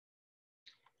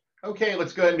Okay,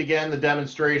 let's go ahead and begin the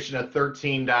demonstration of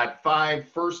 13.5.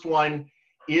 First one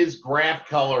is graph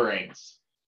colorings.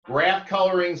 Graph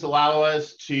colorings allow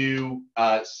us to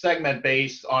segment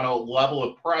based on a level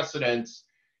of precedence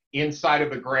inside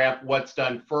of a graph, what's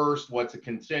done first, what's a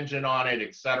contingent on it,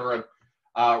 etc.,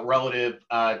 relative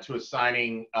to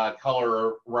assigning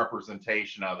color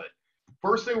representation of it.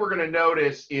 First thing we're going to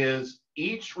notice is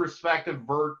each respective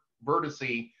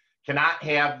vertice cannot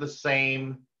have the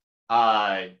same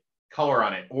color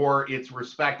on it, or its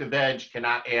respective edge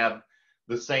cannot have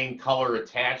the same color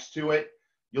attached to it.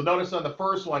 You'll notice on the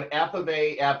first one, f of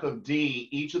A, f of D,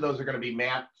 each of those are going to be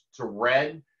mapped to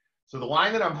red. So the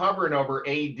line that I'm hovering over,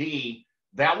 AD,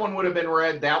 that one would have been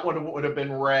red, that one would have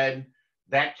been red.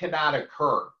 That cannot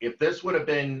occur. If this would have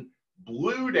been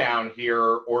blue down here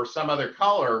or some other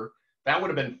color, that would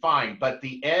have been fine. But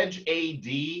the edge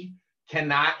AD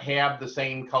cannot have the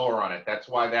same color on it. That's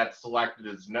why that's selected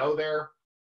as no there.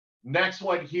 Next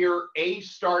one here, A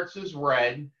starts as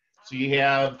red. So you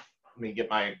have, let me get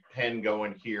my pen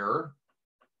going here.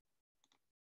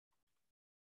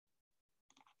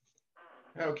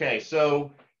 Okay,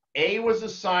 so A was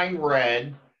assigned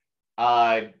red.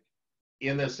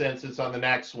 In this instance on the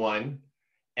next one.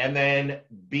 And then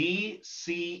B,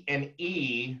 C, and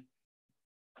E,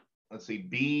 let's see,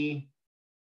 B,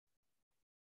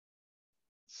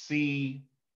 C,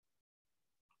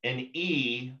 and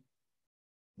E,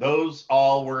 those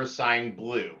all were assigned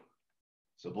blue.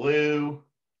 So blue,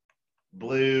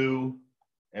 blue,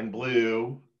 and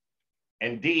blue,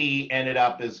 and D ended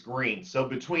up as green. So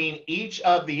between each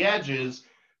of the edges,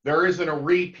 there isn't a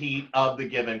repeat of the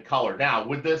given color. Now,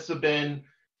 would this have been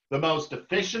the most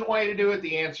efficient way to do it?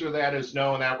 The answer to that is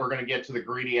no, and that we're going to get to the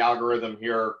greedy algorithm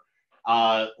here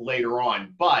later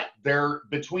on. But there,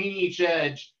 between each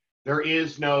edge, there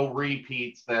is no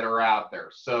repeats that are out there.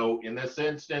 So in this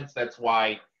instance, that's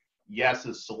why yes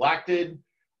is selected.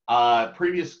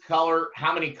 Previous color,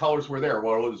 how many colors were there?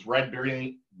 Well, it was red,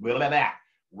 green,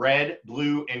 red,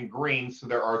 blue, and green. So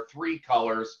there are 3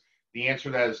 colors. The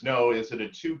answer to that is no. Is it a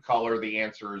 2-color? The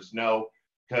answer is no,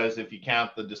 because if you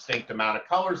count the distinct amount of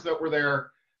colors that were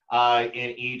there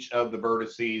in each of the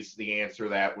vertices, the answer to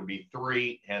that would be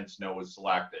 3, hence no is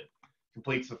selected.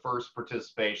 Completes the first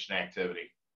participation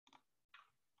activity.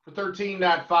 For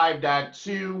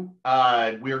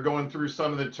 13.5.2, we are going through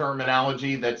some of the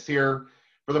terminology that's here.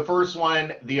 For the first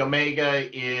one, the omega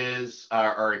is,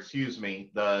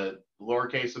 the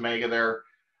lowercase omega there,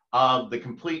 of the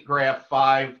complete graph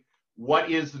 5.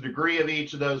 What is the degree of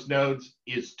each of those nodes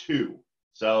is 2.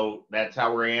 So that's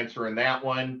how we're answering that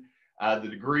one. The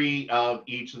degree of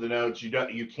each of the nodes,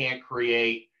 you can't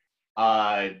create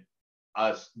a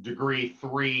degree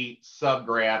 3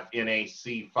 subgraph in a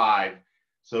C5.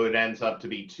 So it ends up to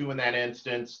be 2 in that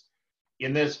instance.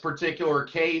 In this particular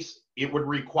case, it would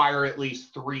require at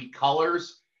least 3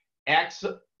 colors. X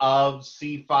of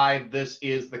C5, this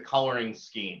is the coloring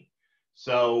scheme.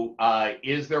 So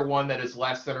is there one that is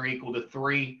less than or equal to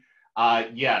 3?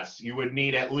 Yes, you would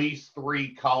need at least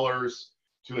 3 colors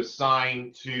to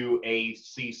assign to a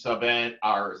C sub n,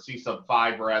 or C sub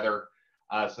 5 rather.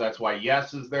 So that's why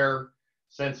yes is there.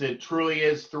 Since it truly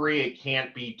is 3, it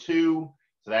can't be 2.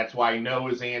 So that's why no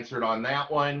is answered on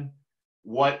that one.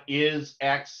 What is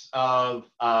X of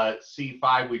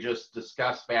C5? We just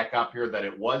discussed back up here that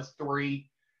it was 3.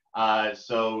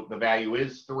 So the value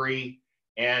is 3.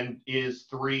 And is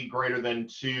 3 greater than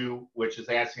 2, which is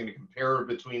asking to compare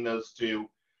between those two,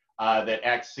 that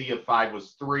XC of 5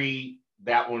 was 3,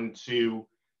 that one 2,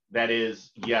 that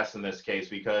is yes in this case,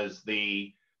 because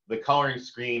the coloring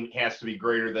scheme has to be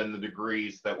greater than the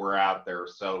degrees that were out there.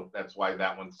 So that's why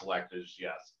that one's selected as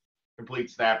yes.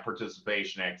 Completes that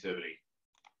participation activity.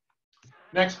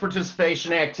 Next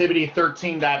participation activity,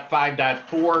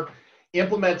 13.5.4.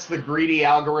 implements the greedy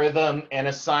algorithm and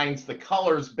assigns the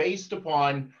colors based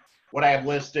upon what I have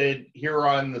listed here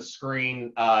on the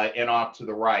screen and off to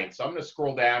the right. So I'm going to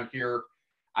scroll down here.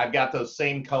 I've got those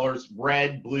same colors,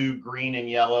 red, blue, green, and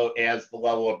yellow as the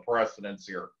level of precedence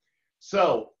here.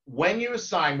 So when you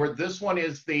assign, where this one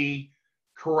is the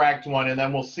correct one, and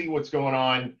then we'll see what's going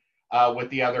on with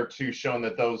the other two, showing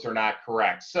that those are not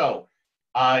correct. So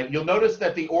you'll notice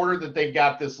that the order that they've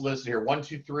got this listed here, 1,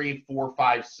 2, 3, 4,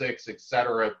 5, 6,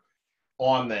 etc.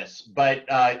 on this. But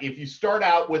if you start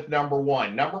out with number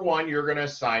 1, you're going to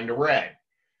assign to red.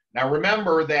 Now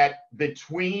remember that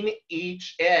between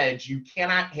each edge, you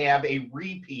cannot have a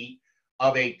repeat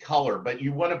of a color, but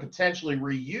you want to potentially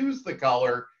reuse the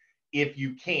color if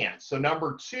you can. So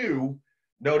number 2,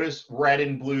 notice red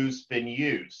and blue's been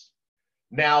used.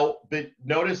 Now, but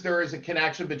notice there is a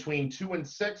connection between 2 and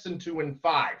 6 and 2 and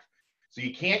 5. So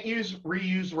you can't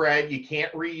reuse red, you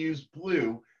can't reuse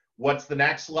blue. What's the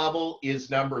next level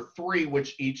is number 3,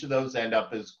 which each of those end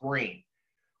up as green.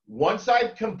 Once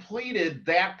I've completed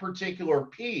that particular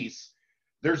piece,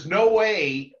 there's no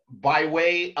way by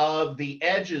way of the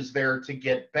edges there to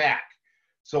get back.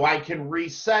 So I can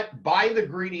reset by the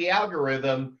greedy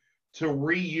algorithm to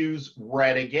reuse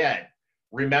red again.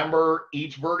 Remember,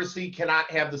 each vertice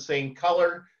cannot have the same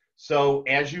color. So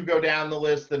as you go down the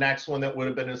list, the next one that would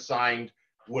have been assigned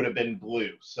would have been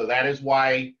blue. So that is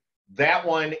why that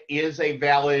one is a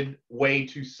valid way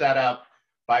to set up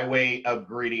by way of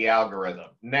greedy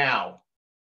algorithm. Now,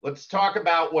 let's talk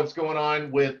about what's going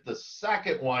on with the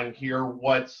second one here,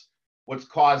 what's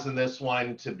causing this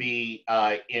one to be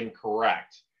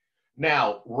incorrect.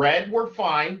 Now, red, we're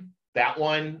fine. That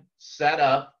one set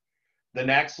up. The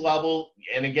next level,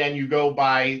 and again, you go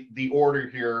by the order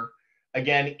here.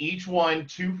 Again, each one,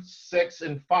 2, 6,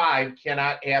 and 5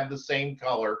 cannot have the same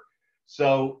color.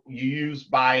 So you use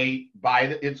by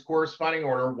its corresponding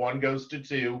order. 1 goes to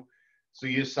 2, so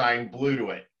you assign blue to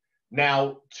it.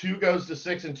 Now, 2 goes to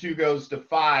 6 and 2 goes to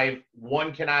 5.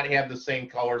 1 cannot have the same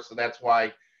color, so that's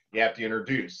why you have to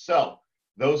introduce. So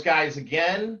those guys,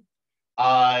 again,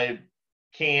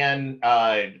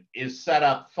 is set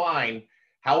up fine.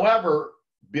 However,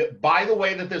 by the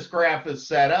way that this graph is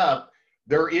set up,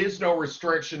 there is no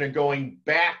restriction in going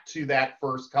back to that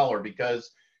first color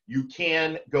because you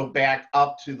can go back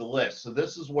up to the list. So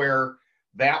this is where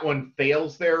that one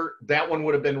fails there. That one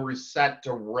would have been reset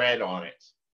to red on it.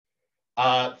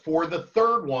 For the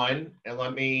third one, and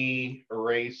let me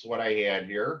erase what I had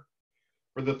here.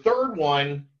 For the third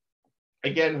one,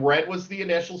 again, red was the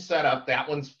initial setup. That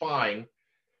one's fine.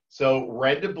 So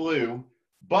red to blue.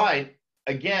 But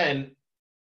again,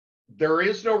 there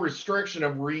is no restriction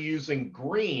of reusing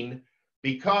green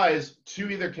because 2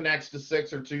 either connects to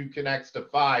 6 or 2 connects to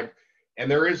 5, and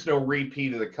there is no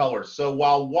repeat of the color. So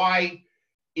while Y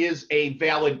is a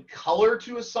valid color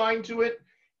to assign to it,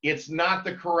 it's not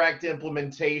the correct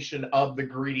implementation of the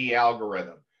greedy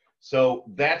algorithm. So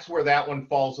that's where that one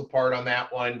falls apart on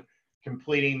that one,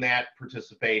 completing that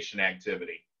participation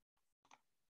activity.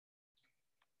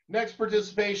 Next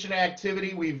participation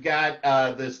activity, we've got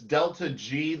this delta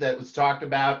G that was talked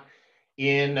about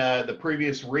in the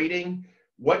previous reading.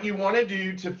 What you want to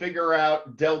do to figure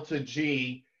out delta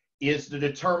G is to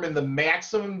determine the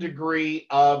maximum degree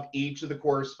of each of the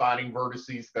corresponding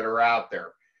vertices that are out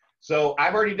there. So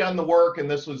I've already done the work, and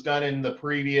this was done in the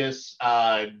previous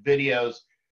videos,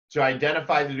 to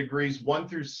identify the degrees 1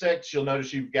 through 6. You'll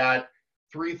notice you've got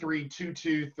 3, 3, 2,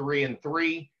 2, 3, and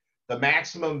 3. The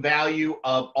maximum value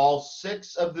of all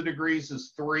 6 of the degrees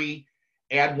is 3.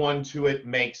 Add 1 to it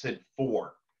makes it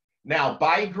 4. Now,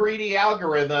 by greedy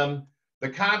algorithm, the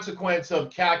consequence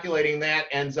of calculating that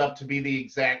ends up to be the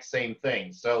exact same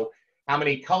thing. So how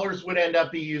many colors would end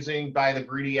up be using by the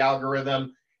greedy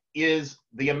algorithm is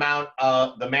the amount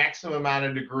of the maximum amount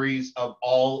of degrees of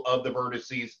all of the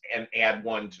vertices and add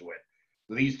 1 to it.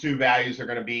 So these two values are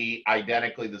going to be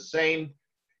identically the same.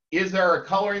 Is there a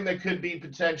coloring that could be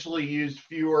potentially used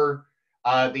fewer?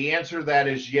 The answer to that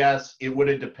is yes. It would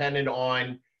have depended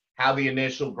on how the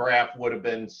initial graph would have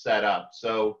been set up.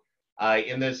 So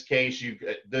in this case,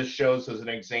 this shows as an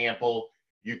example,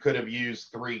 you could have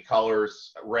used 3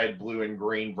 colors, red, blue, and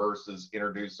green, versus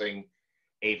introducing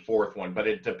a 4th one. But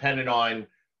it depended on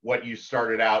what you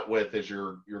started out with as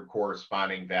your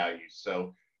corresponding values.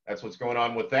 So that's what's going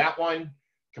on with that one.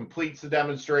 Completes the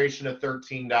demonstration of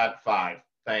 13.5.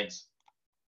 Thanks.